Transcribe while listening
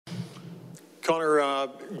Connor,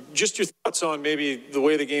 just your thoughts on maybe the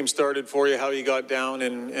way the game started for you, how you got down,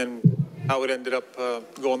 and how it ended up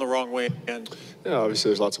going the wrong way. And yeah, obviously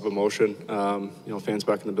there's lots of emotion. You know, fans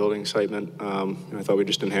back in the building, excitement. And I thought we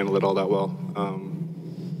just didn't handle it all that well.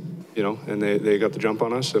 You know, and they got the jump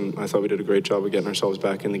on us, and I thought we did a great job of getting ourselves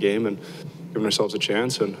back in the game and giving ourselves a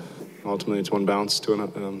chance. And ultimately, it's one bounce to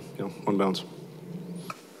one bounce.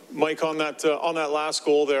 Mike, on that last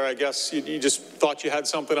goal there, I guess you just thought you had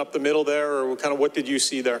something up the middle there, or kind of what did you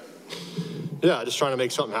see there? Yeah, just trying to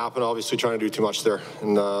make something happen. Obviously, trying to do too much there.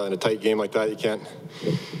 In a tight game like that, you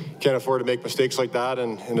can't afford to make mistakes like that,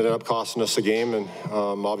 and it ended up costing us the game. And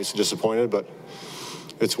obviously disappointed, but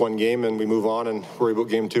it's one game, and we move on and worry about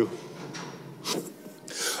game two.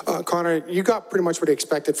 Connor, you got pretty much what you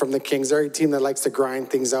expected from the Kings. They're a team that likes to grind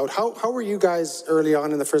things out. How were you guys early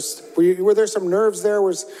on in the first? Were there some nerves there?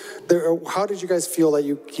 How did you guys feel that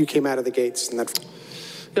you came out of the gates in that?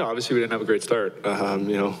 Yeah, obviously we didn't have a great start.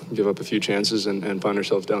 You know, give up a few chances and find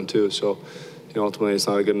ourselves down two. So, you know, ultimately it's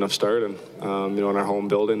not a good enough start. And you know, in our home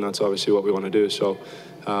building, that's obviously what we want to do. So,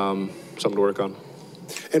 something to work on.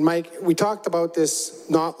 And Mike, we talked about this,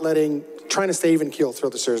 trying to stay even keel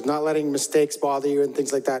throughout the series, not letting mistakes bother you and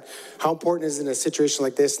things like that. How important is it in a situation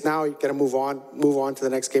like this? Now you got to move on to the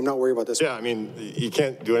next game, not worry about this. Yeah, I mean, you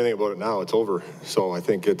can't do anything about it now. It's over. So I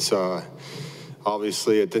think it's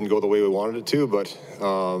obviously it didn't go the way we wanted it to, but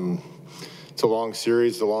it's a long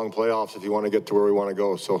series, a long playoffs if you want to get to where we want to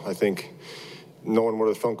go. So I think no one would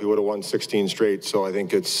have thunk we would have won 16 straight. So I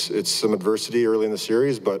think it's some adversity early in the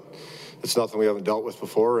series, but it's nothing we haven't dealt with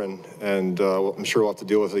before, and I'm sure we'll have to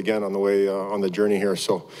deal with it again on the way on the journey here.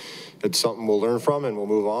 So it's something we'll learn from, and we'll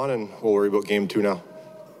move on, and we'll worry about game two now.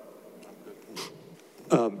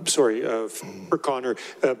 For Connor,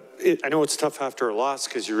 I know it's tough after a loss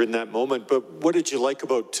because you're in that moment, but what did you like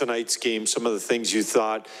about tonight's game? Some of the things you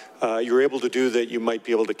thought you were able to do that you might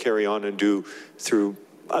be able to carry on and do through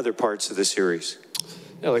other parts of the series?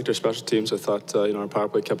 Yeah, I liked our special teams. I thought you know, our power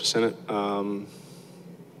play kept us in it.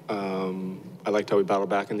 I liked how we battled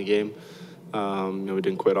back in the game. You know, we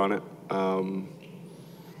didn't quit on it.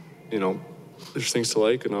 You know, there's things to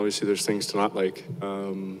like, and obviously there's things to not like.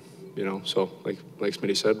 You know, so like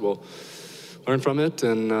Smitty said, we'll learn from it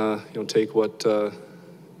and you know, take what we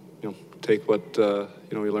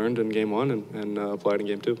learned in game one and apply it in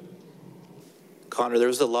game two. Connor, there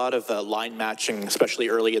was a lot of line matching, especially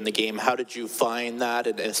early in the game. How did you find that,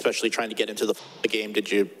 and especially trying to get into the game?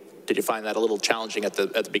 Did you find that a little challenging at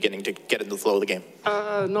the beginning to get into the flow of the game?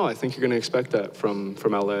 No, I think you're going to expect that from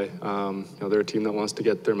LA. You know, they're a team that wants to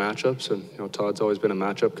get their matchups, and you know, Todd's always been a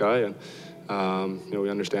matchup guy, and you know, we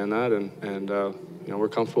understand that, and you know, we're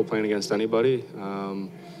comfortable playing against anybody.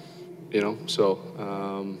 You know, so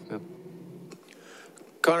yeah.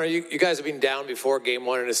 Connor, you guys have been down before game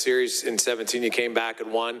one in a series in 17. You came back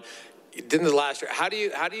and won. Didn't the last year? How do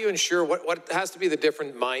you ensure what has to be the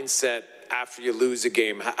different mindset after you lose a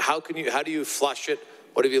game? How do you flush it?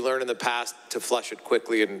 What have you learned in the past to flush it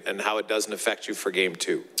quickly, and how it doesn't affect you for game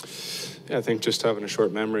two? Yeah, I think just having a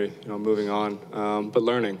short memory, you know, moving on, but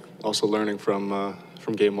also learning from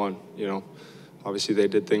game one. You know, obviously they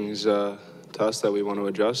did things to us that we want to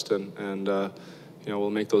adjust, and you know,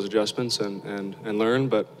 we'll make those adjustments and learn.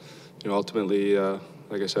 But you know, ultimately,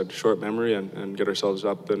 like I said, short memory and get ourselves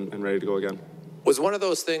up and ready to go again. Was one of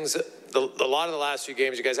those things, a lot of the last few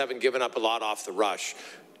games, you guys haven't given up a lot off the rush.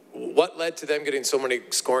 What led to them getting so many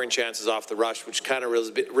scoring chances off the rush, which kind of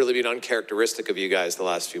really been uncharacteristic of you guys the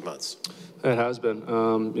last few months? It has been.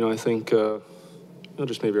 You know, I think you know,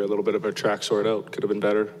 just maybe a little bit of our track sort out could have been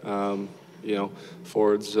better. You know,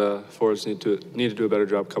 forwards need to do a better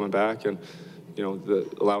job coming back, and you know,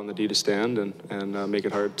 allowing the D to stand and make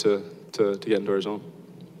it hard to get into our zone.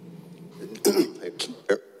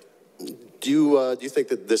 Do you think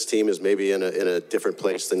that this team is maybe in a different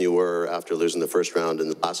place than you were after losing the first round in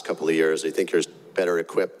the last couple of years? Do you think you're better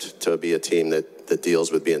equipped to be a team that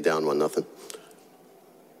deals with being down 1-0?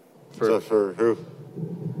 For who?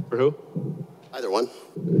 For who? Either one.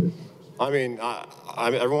 I mean,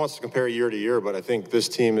 everyone wants to compare year to year, but I think this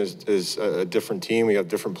team is a different team. We have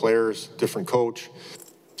different players, different coach.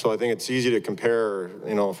 So I think it's easy to compare,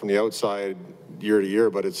 you know, from the outside year to year,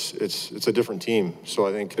 but it's a different team. So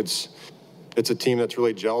I think it's a team that's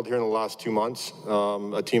really gelled here in the last 2 months.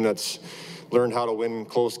 A team that's learned how to win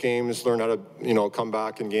close games, learned how to, you know, come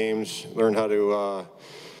back in games, learned how to,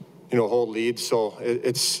 you know, hold leads. So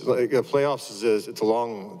it's like the playoffs it's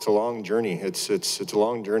a long journey. It's a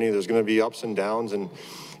long journey. There's going to be ups and downs, and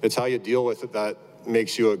it's how you deal with it that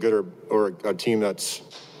makes you a good or a team that's,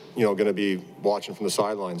 you know, going to be watching from the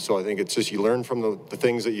sidelines. So I think it's just you learn from the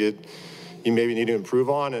things that you you maybe need to improve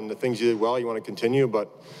on, and the things you did well, you want to continue. But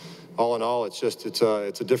all in all, it's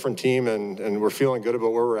a different team, and we're feeling good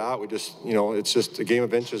about where we're at. We just, it's just a game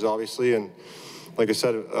of inches, obviously, and like I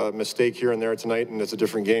said, a mistake here and there tonight, and it's a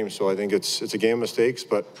different game. So I think it's a game of mistakes,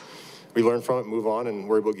 but we learn from it, move on, and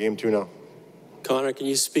worry about game 2 now. Connor, can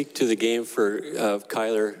you speak to the game for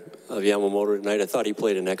Kyler of Yamamoto tonight? I thought he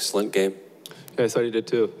played an excellent game. Yeah, I thought he did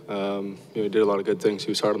too. He did a lot of good things. He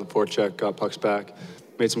was hard on the forecheck, got pucks back,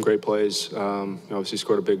 made some great plays. Obviously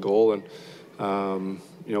scored a big goal, and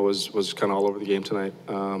was kind of all over the game tonight.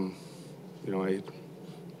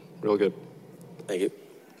 Real good. Thank you.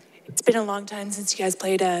 It's been a long time since you guys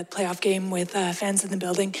played a playoff game with fans in the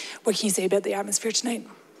building. What can you say about the atmosphere tonight?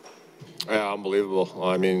 Yeah, unbelievable.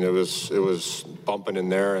 I mean, it was bumping in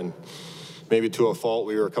there, and maybe to a fault,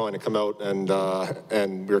 we were kind of come out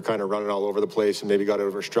and we were kind of running all over the place, and maybe got out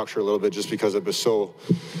of our structure a little bit just because it was so,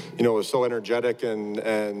 it was so energetic, and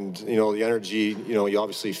the energy, you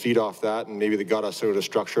obviously feed off that, and maybe they got us out of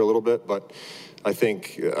structure a little bit, but I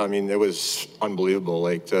think, it was unbelievable.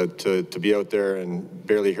 Like to be out there and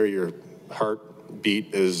barely hear your heart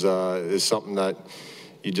beat is something that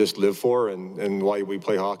you just live for, and why we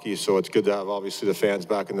play hockey. So it's good to have obviously the fans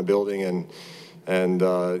back in the building, and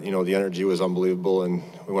the energy was unbelievable, and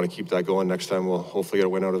we want to keep that going. Next time we'll hopefully get a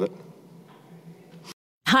win out of it.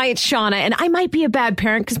 Hi, it's Shauna, and I might be a bad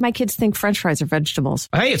parent because my kids think French fries are vegetables.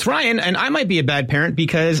 Hey, it's Ryan, and I might be a bad parent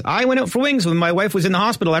because I went out for wings when my wife was in the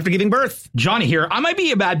hospital after giving birth. Johnny here. I might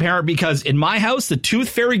be a bad parent because in my house, the tooth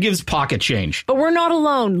fairy gives pocket change. But we're not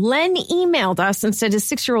alone. Len emailed us and said his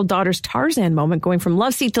 6-year-old daughter's Tarzan moment going from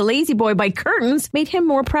love seat to lazy boy by curtains made him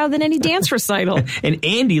more proud than any dance recital. And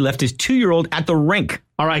Andy left his 2-year-old at the rink.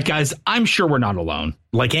 All right, guys, I'm sure we're not alone.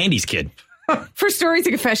 Like Andy's kid. For stories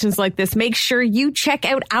and confessions like this, make sure you check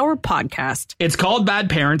out our podcast. It's called Bad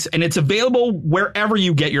Parents, and it's available wherever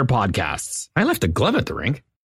you get your podcasts. I left a glove at the rink.